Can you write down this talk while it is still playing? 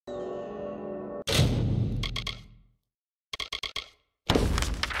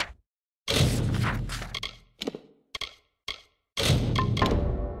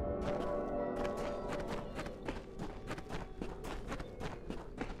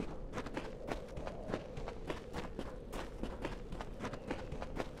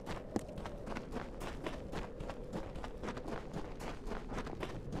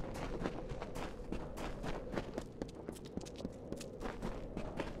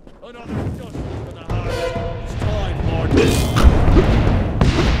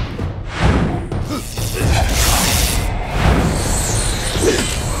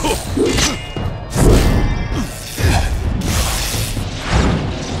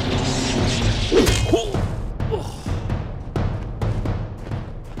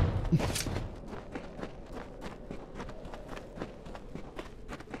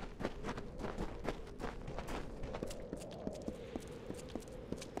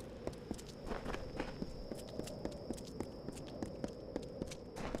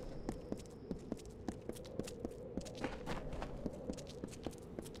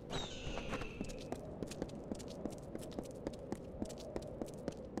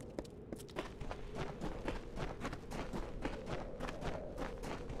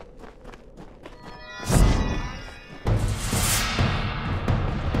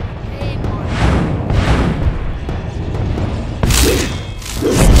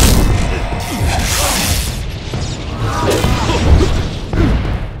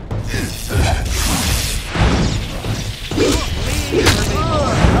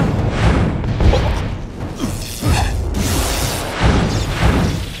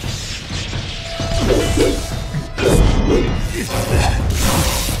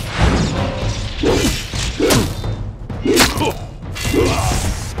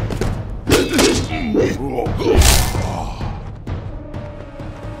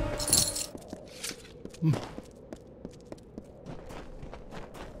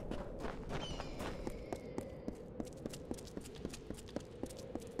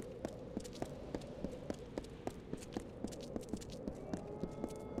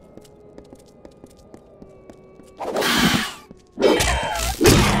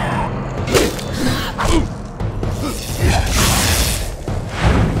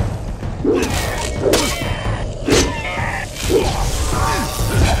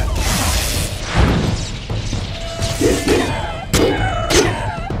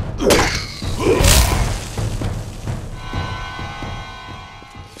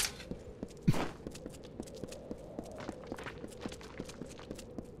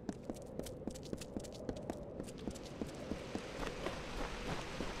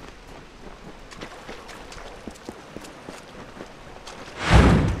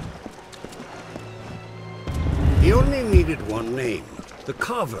He only needed one name, the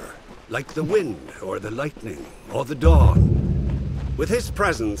Carver, like the wind, or the lightning, or the dawn. With his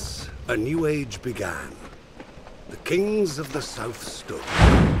presence, a new age began. The kings of the south stood.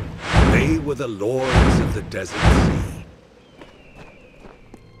 They were the lords of the desert sea.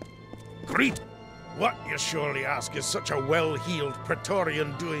 Greet! What, you surely ask, is such a well-heeled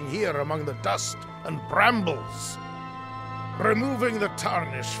Praetorian doing here among the dust and brambles? Removing the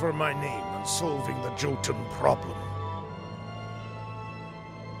tarnish from my name and solving the Jotun problem.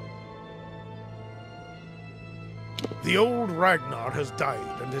 The old Ragnar has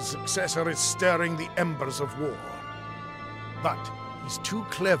died, and his successor is stirring the embers of war. But he's too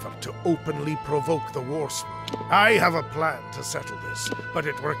clever to openly provoke the warsworn. I have a plan to settle this, but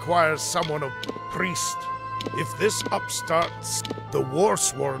it requires someone of priest. If this upstarts the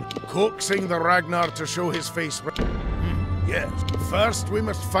warsworn, coaxing the Ragnar to show his face. Yes. First, we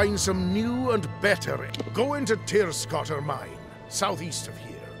must find some new and better. Go into Tyrskotter Mine, southeast of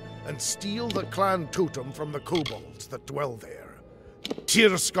here, and steal the clan totem from the kobolds that dwell there.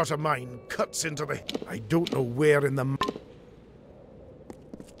 Tyrskotter Mine cuts into the... I don't know where in the...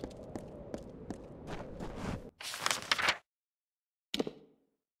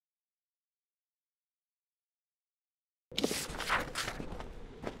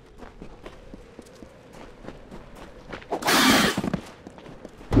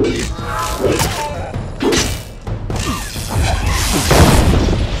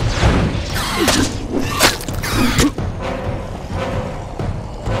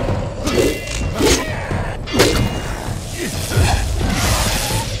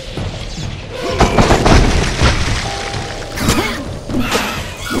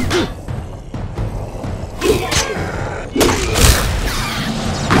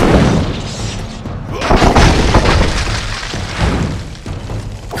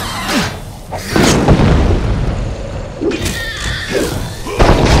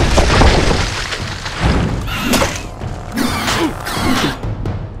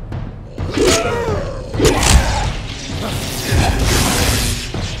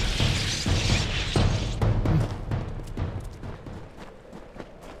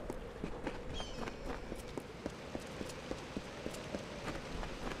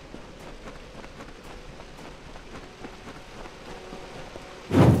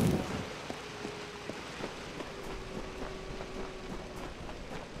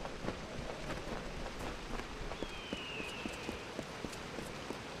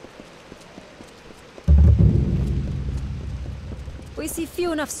 We see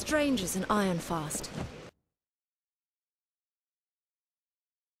few enough strangers in Ironfast.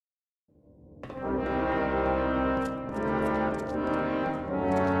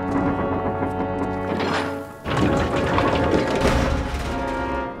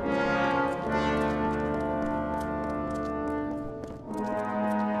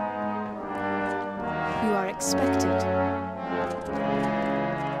 You are expected.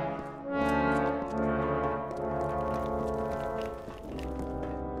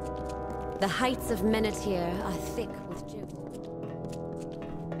 The heights of Menethir are thick with Joker.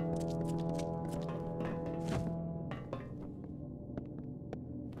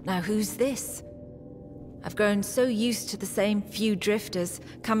 Now who's this? I've grown so used to the same few drifters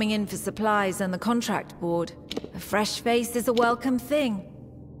coming in for supplies and the contract board. A fresh face is a welcome thing.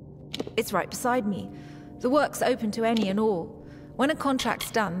 It's right beside me. The work's open to any and all. When a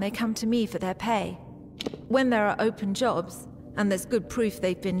contract's done, they come to me for their pay. When there are open jobs, and there's good proof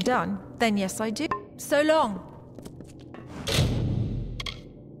they've been done, then yes I do. So long.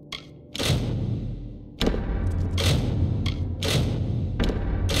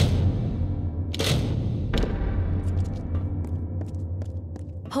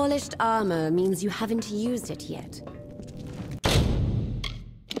 Polished armor means you haven't used it yet.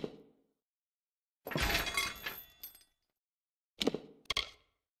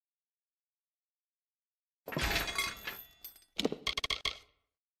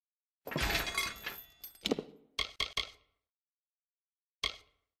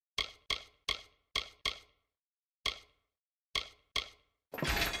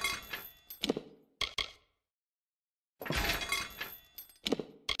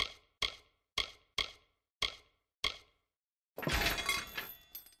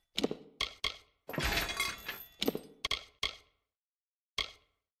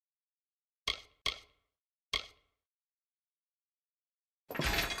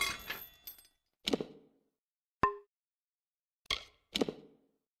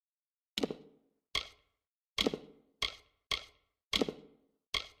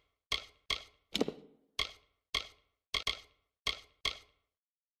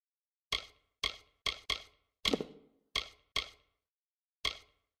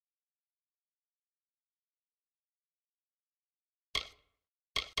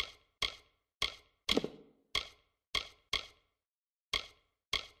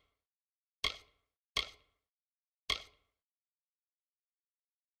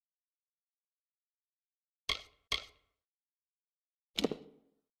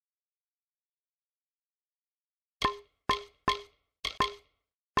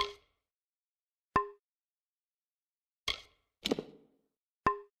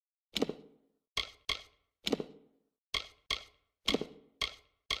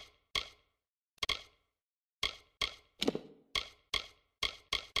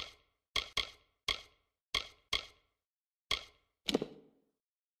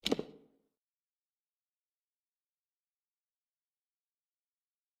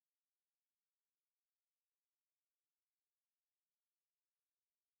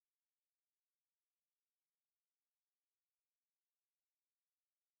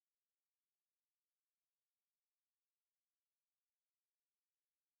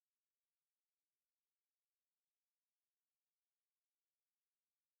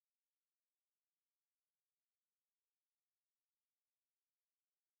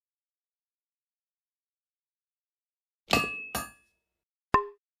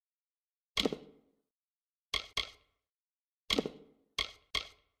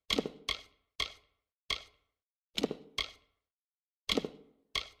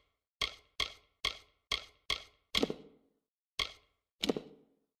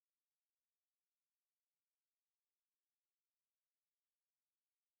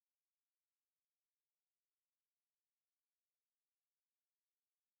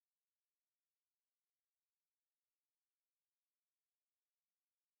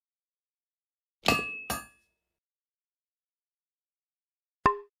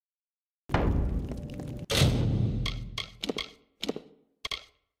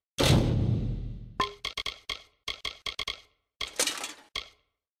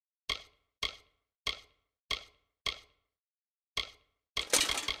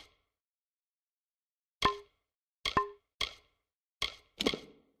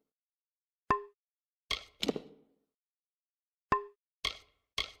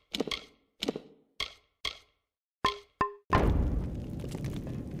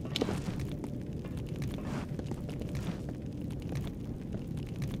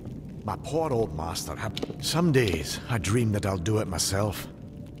 My poor old master had... Some days, I dream that I'll do it myself.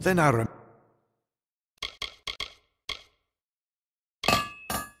 Then I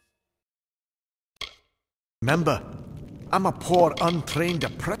Remember, I'm a poor, untrained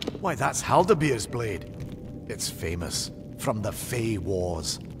apprentice. Why, that's Haldabeer's blade. It's famous, from the Fey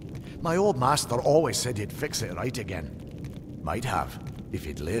Wars. My old master always said he'd fix it right again. Might have, if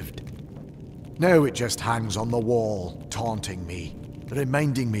he'd lived. Now it just hangs on the wall, taunting me,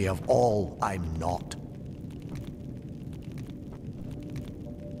 reminding me of all I'm not.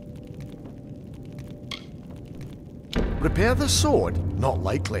 Repair the sword? Not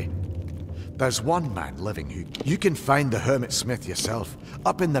likely. There's one man living who... You can find the Hermit Smith yourself,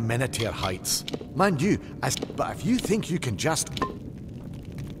 up in the Minotaur Heights. Mind you, but if you think you can just...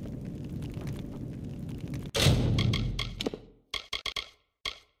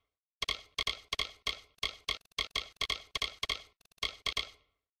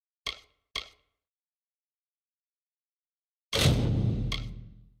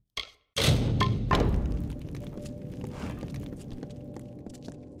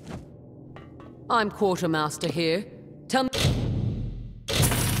 I'm quartermaster here. Tell me...